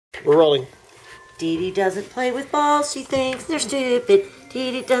We're rolling. Dee Dee doesn't play with balls. She thinks they're stupid.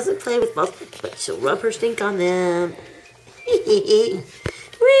 Dee Dee doesn't play with balls, but she'll rub her stink on them. Whee!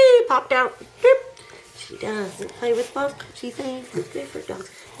 Popped out. She doesn't play with balls. She thinks it's good for dogs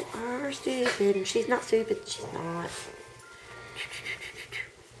that are stupid, and she's not stupid. She's not.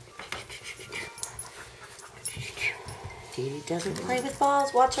 Dee Dee doesn't play with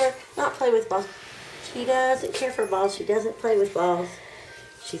balls. Watch her not play with balls. She doesn't care for balls. She doesn't play with balls.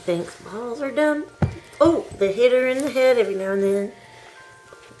 She thinks balls are dumb. Oh, they hit her in the head every now and then.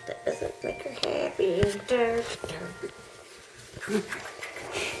 That doesn't make her happy.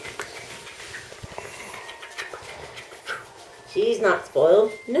 She's not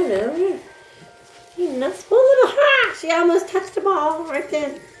spoiled. No. You're not spoiled at all. Ha! She almost touched the ball right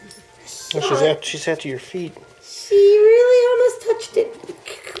then. Well, she's after your feet. She really almost touched it.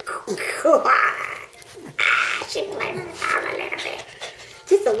 She let her down a little bit.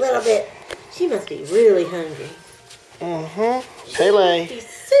 Just a little bit. She must be really hungry. Pele. She's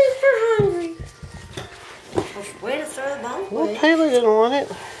super hungry. Way to throw the ball away. Well, Pele didn't want it.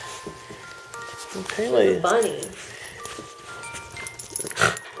 Pele. Bunny.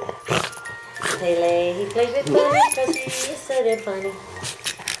 Pele, he plays with bunnies because he is so damn funny.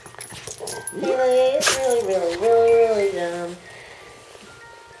 Pele is really dumb.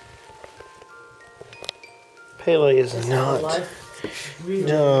 Pele is not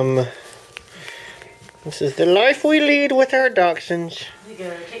dumb. This is the life we lead with our dachshunds. We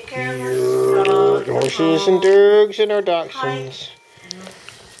gotta take care of our dogs. Horses and dogs and our dachshunds.